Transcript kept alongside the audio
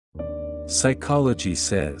Psychology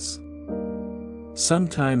says.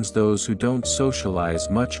 Sometimes those who don't socialize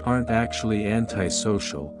much aren't actually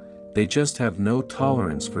antisocial, they just have no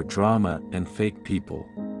tolerance for drama and fake people.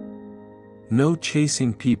 No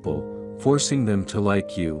chasing people, forcing them to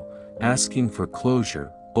like you, asking for closure,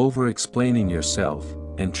 over-explaining yourself,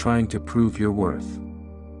 and trying to prove your worth.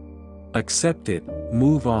 Accept it,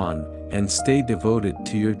 move on, and stay devoted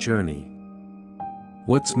to your journey.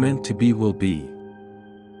 What's meant to be will be.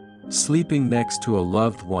 Sleeping next to a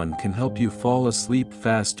loved one can help you fall asleep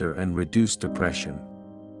faster and reduce depression.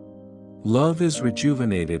 Love is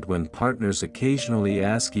rejuvenated when partners occasionally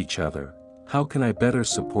ask each other, "How can I better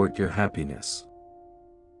support your happiness?"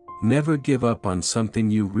 Never give up on something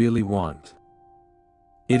you really want.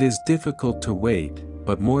 It is difficult to wait,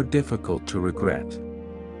 but more difficult to regret.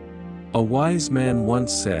 A wise man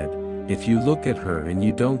once said, "If you look at her and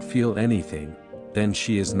you don't feel anything, then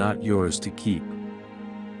she is not yours to keep.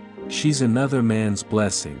 She's another man's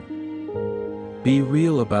blessing." Be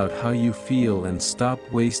real about how you feel and stop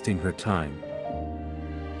wasting her time.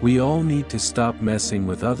 We all need to stop messing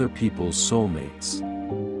with other people's soulmates.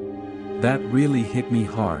 That really hit me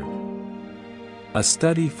hard. A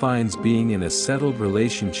study finds being in a settled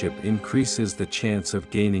relationship increases the chance of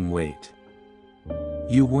gaining weight.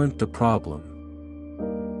 You weren't the problem.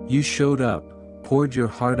 You showed up, poured your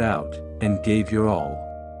heart out, and gave your all.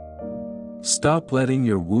 Stop letting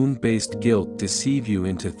your wound-based guilt deceive you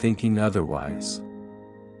into thinking otherwise.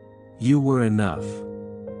 You were enough.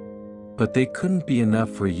 But they couldn't be enough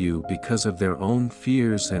for you because of their own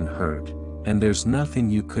fears and hurt, and there's nothing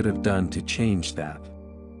you could have done to change that.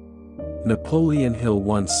 Napoleon Hill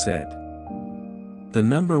once said, "The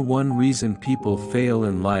number one reason people fail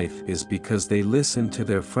in life is because they listen to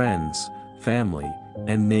their friends, family,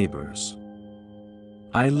 and neighbors."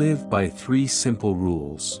 I live by 3 simple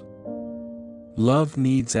rules. Love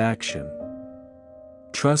needs action.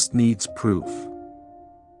 Trust needs proof.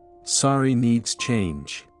 Sorry needs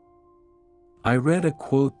change. I read a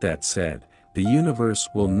quote that said, "The universe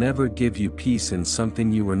will never give you peace in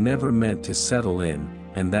something you were never meant to settle in,"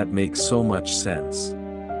 and that makes so much sense.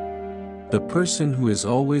 The person who is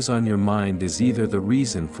always on your mind is either the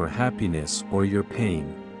reason for happiness or your pain.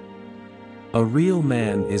 A real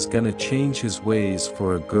man is gonna change his ways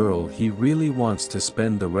for a girl he really wants to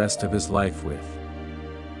spend the rest of his life with.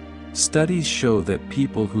 Studies show that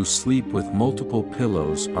people who sleep with multiple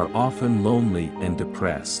pillows are often lonely and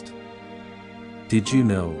depressed. Did you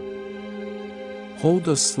know? Hold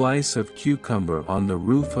a slice of cucumber on the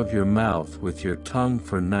roof of your mouth with your tongue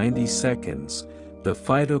for 90 seconds, the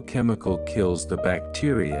phytochemical kills the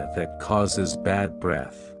bacteria that causes bad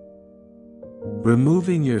breath.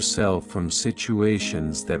 Removing yourself from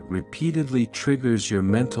situations that repeatedly triggers your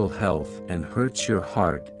mental health and hurts your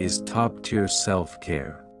heart is top-tier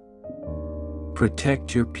self-care.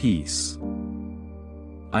 Protect your peace.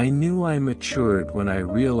 I knew I matured when I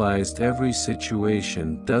realized every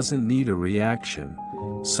situation doesn't need a reaction.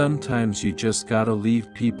 Sometimes you just gotta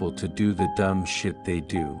leave people to do the dumb shit they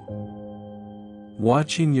do.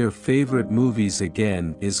 Watching your favorite movies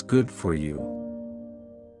again is good for you.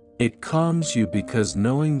 It calms you because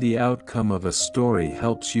knowing the outcome of a story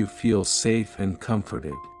helps you feel safe and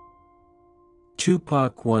comforted.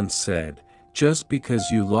 Tupac once said, "Just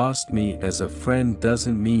because you lost me as a friend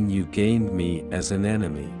doesn't mean you gained me as an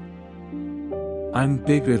enemy." I'm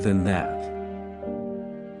bigger than that.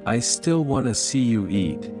 I still want to see you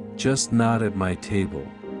eat, just not at my table.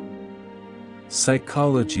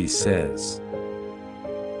 Psychology says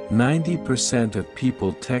 90% of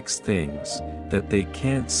people text things that they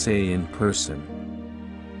can't say in person.